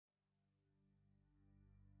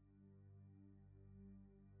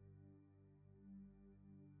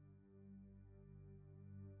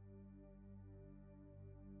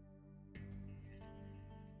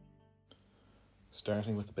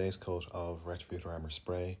Starting with the base coat of Retributor Armour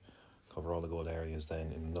spray, cover all the gold areas,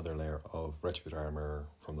 then in another layer of Retributor Armour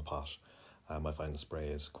from the pot. I find the spray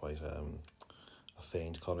is quite a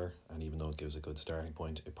faint colour, and even though it gives a good starting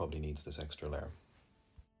point, it probably needs this extra layer.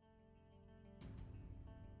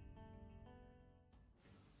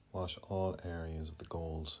 Wash all areas of the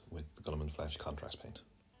gold with the Guilliman Flesh contrast paint.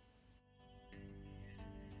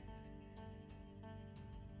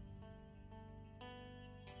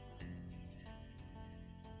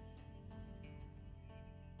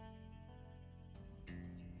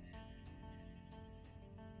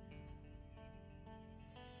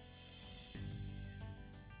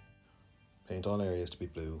 Paint all areas to be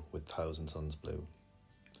blue with Thousand Suns blue.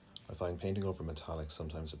 I find painting over metallics,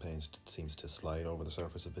 sometimes the paint seems to slide over the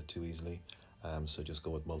surface a bit too easily, so just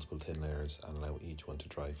go with multiple thin layers and allow each one to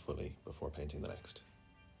dry fully before painting the next.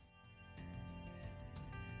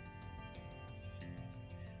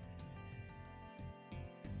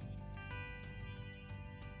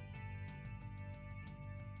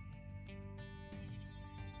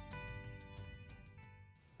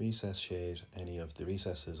 Recess shade any of the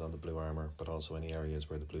recesses on the blue armour, but also any areas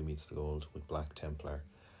where the blue meets the gold with black Templar.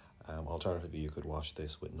 Alternatively, you could wash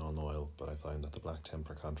this with non-oil, but I find that the black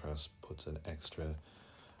Templar contrast puts an extra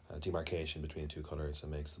demarcation between the two colours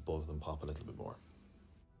and makes both of them pop a little bit more.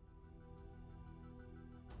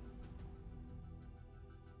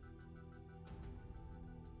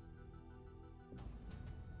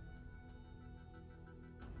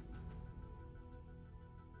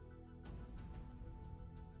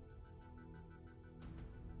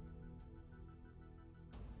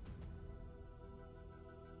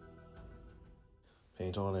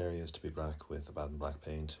 Paint all areas to be black with Abaddon Black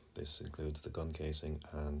paint. This includes the gun casing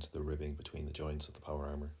and the ribbing between the joints of the power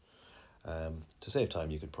armour. To save time,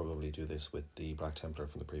 you could probably do this with the Black Templar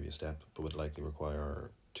from the previous step, but would likely require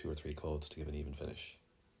 2 or 3 coats to give an even finish.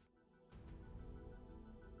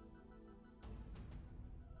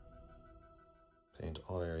 Paint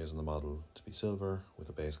all areas on the model to be silver with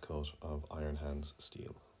a base coat of Iron Hands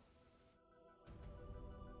steel.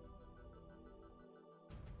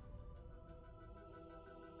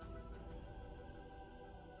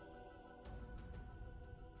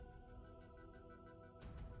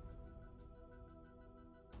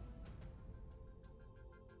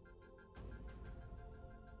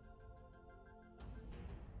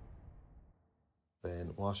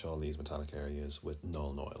 Then wash all these metallic areas with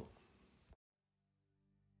Nuln Oil.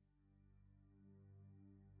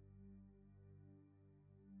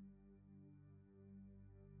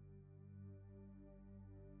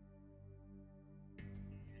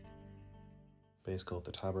 Base coat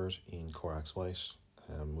the tabard in Corax White.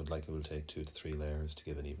 Would likely will take 2 to 3 layers to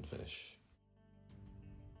give an even finish.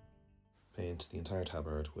 Paint the entire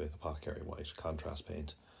tabard with Apothecary White contrast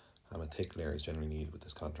paint. A thick layer is generally needed with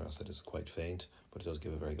this contrast that is quite faint, but it does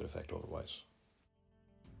give a very good effect over white.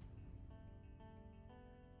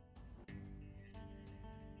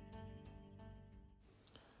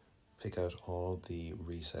 Pick out all the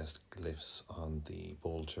recessed glyphs on the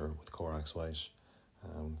bolter with Corax White.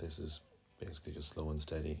 This is basically just slow and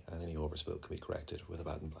steady, and any overspill can be corrected with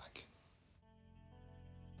Abaddon Black.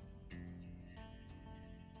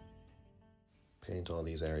 Paint all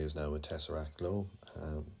these areas now with Tesseract Glow.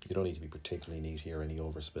 You don't need to be particularly neat here, any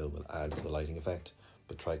overspill will add to the lighting effect,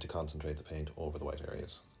 but try to concentrate the paint over the white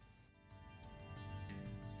areas.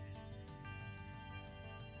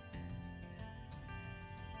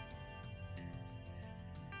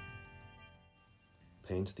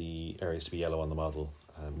 Paint the areas to be yellow on the model,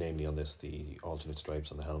 namely on this the alternate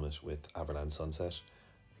stripes on the helmet with Averland Sunset.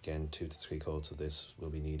 Again, 2 to 3 coats of this will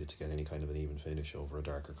be needed to get any kind of an even finish over a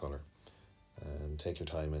darker colour. And take your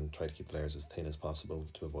time and try to keep the layers as thin as possible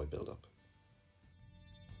to avoid build-up.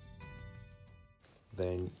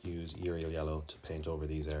 Then use Yriel Yellow to paint over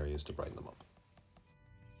these areas to brighten them up.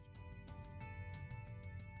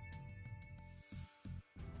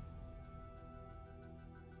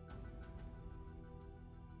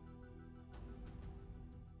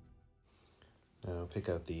 Now pick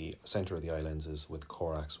out the centre of the eye lenses with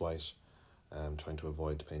Corax White, trying to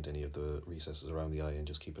avoid to paint any of the recesses around the eye and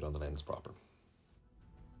just keep it on the lens proper.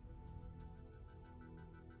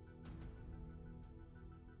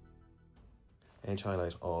 Edge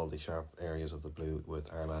highlight all the sharp areas of the blue with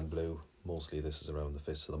Ahriman Blue. Mostly this is around the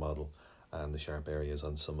fists of the model and the sharp areas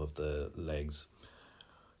on some of the legs.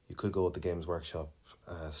 You could go with the Games Workshop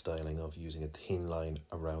styling of using a thin line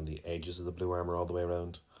around the edges of the blue armour all the way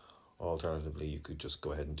around. Alternatively, you could just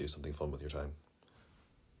go ahead and do something fun with your time.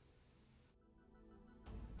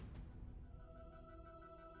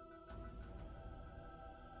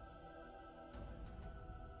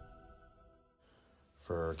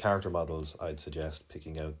 For character models, I'd suggest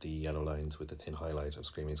picking out the yellow lines with the thin highlight of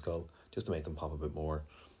Screaming Skull, just to make them pop a bit more.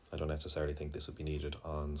 I don't necessarily think this would be needed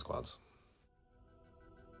on squads.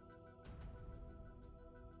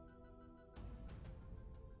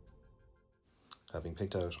 Having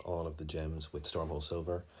picked out all of the gems with Stormhost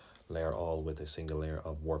Silver, layer all with a single layer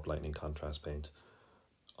of Warp Lightning contrast paint.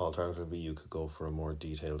 Alternatively, you could go for a more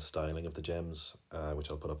detailed styling of the gems,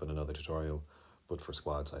 which I'll put up in another tutorial, but for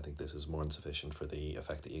squads I think this is more than sufficient for the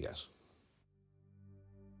effect that you get.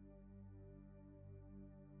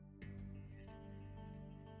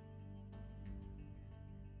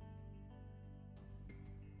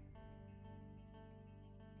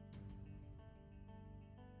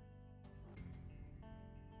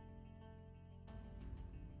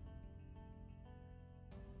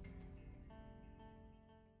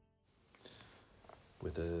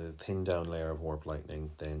 With a thin down layer of Warp Lightning,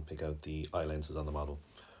 then pick out the eye lenses on the model.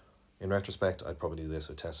 In retrospect, I'd probably do this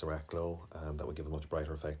with Tesseract Glow, that would give a much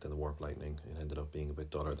brighter effect than the Warp Lightning. It ended up being a bit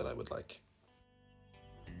duller than I would like.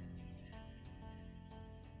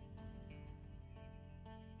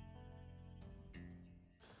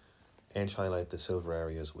 Edge highlight the silver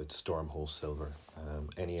areas with Stormhost Silver.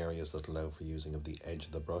 Any areas that allow for using of the edge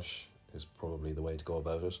of the brush is probably the way to go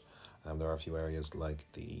about it. There are a few areas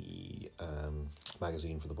like the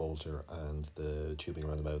magazine for the bolter and the tubing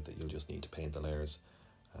around the mouth that you'll just need to paint the layers,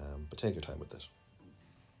 but take your time with it.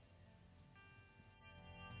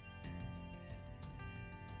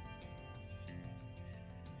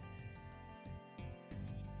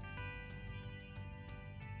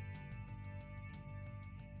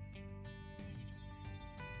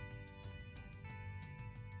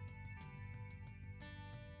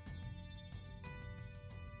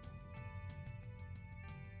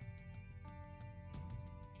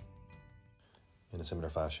 In a similar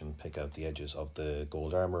fashion, pick out the edges of the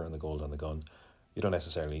gold armour and the gold on the gun. You don't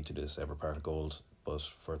necessarily need to do this every part of gold, but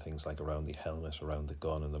for things like around the helmet, around the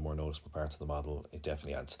gun and the more noticeable parts of the model, it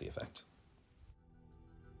definitely adds to the effect.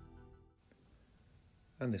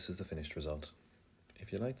 And this is the finished result.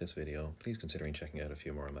 If you like this video, please consider checking out a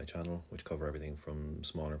few more on my channel, which cover everything from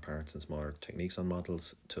smaller parts and smaller techniques on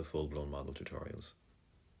models to full-blown model tutorials.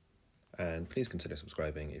 And please consider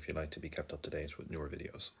subscribing if you'd like to be kept up to date with newer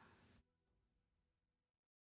videos.